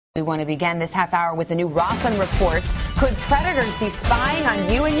We want to begin this half hour with the new Rawson reports. Could predators be spying on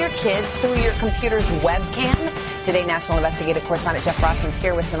you and your kids through your computer's webcam? Today, national investigative correspondent Jeff Rossman's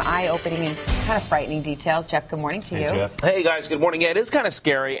here with some eye-opening and kind of frightening details. Jeff, good morning to you. Jeff. Hey, guys, good morning. Yeah, it is kind of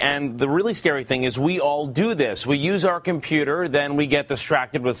scary, and the really scary thing is we all do this. We use our computer, then we get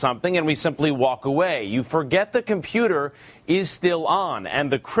distracted with something, and we simply walk away. You forget the computer is still on,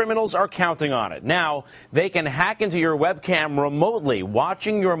 and the criminals are counting on it. Now, they can hack into your webcam remotely,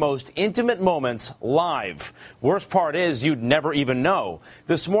 watching your most intimate moments live. Worst part is you'd never even know.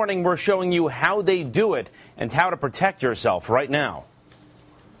 This morning, we're showing you how they do it and how to protect yourself right now.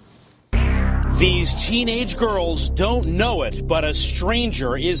 These teenage girls don't know it, but a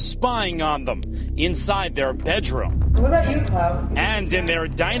stranger is spying on them inside their bedroom. What about you, Cloud? And in their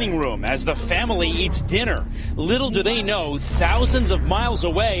dining room as the family eats dinner. Little do they know, thousands of miles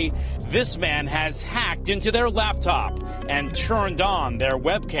away, this man has hacked into their laptop and turned on their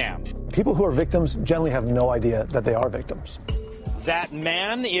webcam. People who are victims generally have no idea that they are victims. That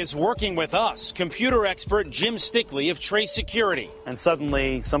man is working with us, computer expert Jim Stickley of Trace Security. And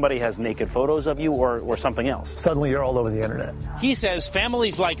suddenly somebody has naked photos of you or something else. Suddenly you're all over the internet. He says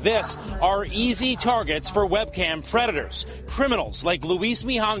families like this are easy targets for webcam predators. Criminals like Luis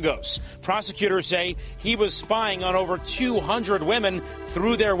Mijangos. Prosecutors say he was spying on over 200 women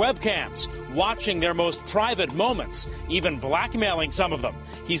through their webcams, watching their most private moments, even blackmailing some of them.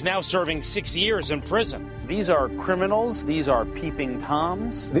 He's now serving 6 years in prison. These are criminals. These are peeping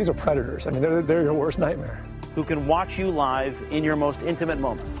toms. These are predators. I mean, they're your worst nightmare. Who can watch you live in your most intimate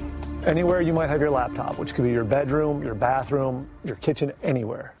moments. Anywhere you might have your laptop, which could be your bedroom, your bathroom, your kitchen,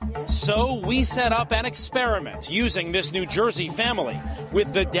 anywhere. So we set up an experiment using this New Jersey family.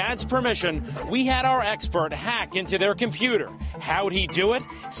 With the dad's permission, we had our expert hack into their computer. How'd he do it?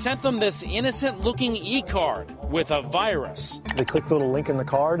 Sent them this innocent-looking e-card with a virus. They click the little link in the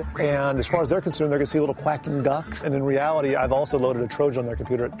card, and as far as they're concerned, they're going to see little quacking ducks. And in reality, I've also loaded a Trojan on their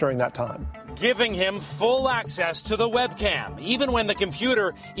computer during that time. Giving him full access to the webcam, even when the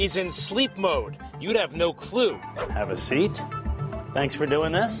computer is in sleep mode. You'd have no clue. Have a seat. Thanks for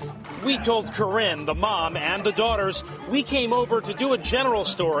doing this. We told Corinne, the mom, and the daughters we came over to do a general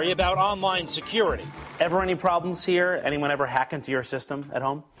story about online security. Ever any problems here? Anyone ever hack into your system at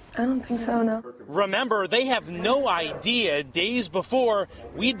home? I don't think so, no. Remember, they have no idea days before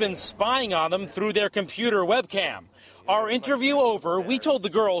we'd been spying on them through their computer webcam. Our interview over, we told the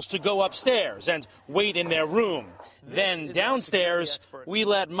girls to go upstairs and wait in their room. Then downstairs, we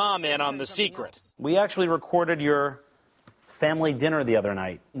let Mom in on the secret. We actually recorded your family dinner the other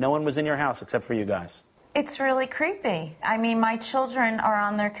night. No one was in your house except for you guys. It's really creepy. I mean, my children are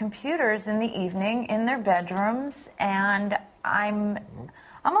on their computers in the evening, in their bedrooms, and I'm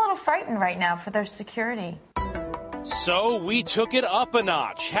a little frightened right now for their security. So we took it up a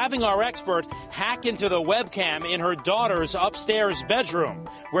notch, having our expert hack into the webcam in her daughter's upstairs bedroom,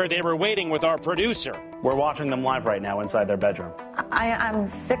 where they were waiting with our producer. We're watching them live right now inside their bedroom. I'm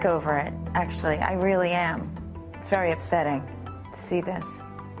sick over it, actually. I really am. It's very upsetting to see this.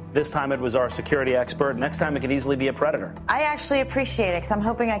 This time it was our security expert. Next time it could easily be a predator. I actually appreciate it, because I'm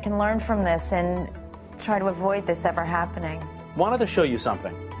hoping I can learn from this and try to avoid this ever happening. Wanted to show you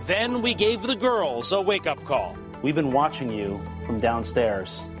something. Then we gave the girls a wake-up call. We've been watching you from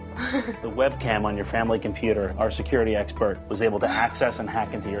downstairs. The webcam on your family computer, our security expert was able to access and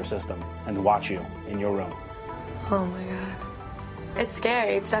hack into your system and watch you in your room. Oh my God. It's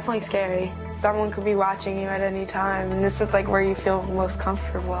scary. It's definitely scary. Someone could be watching you at any time, and this is like where you feel most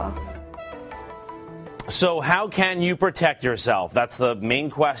comfortable. So how can you protect yourself? That's the main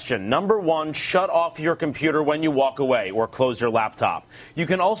question. Number one, shut off your computer when you walk away or close your laptop. You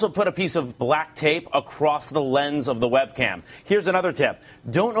can also put a piece of black tape across the lens of the webcam. Here's another tip.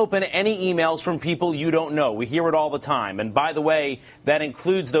 Don't open any emails from people you don't know. We hear it all the time. And by the way, that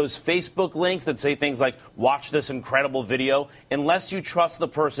includes those Facebook links that say things like, watch this incredible video. Unless you trust the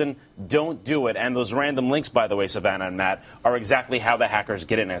person, don't do it. And those random links, by the way, Savannah and Matt, are exactly how the hackers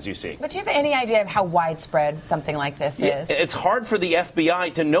get in, as you see. But do you have any idea of how widespread something like this is? It's hard for the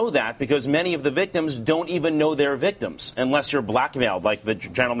FBI to know that because many of the victims don't even know they're victims unless you're blackmailed like the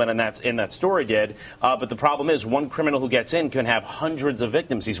gentleman in that story did. But the problem is one criminal who gets in can have hundreds of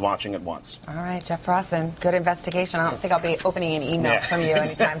victims he's watching at once. All right, Jeff Rawson, good investigation. I don't think I'll be opening any emails from you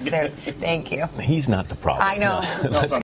anytime soon. Thank you. He's not the problem. I know. No.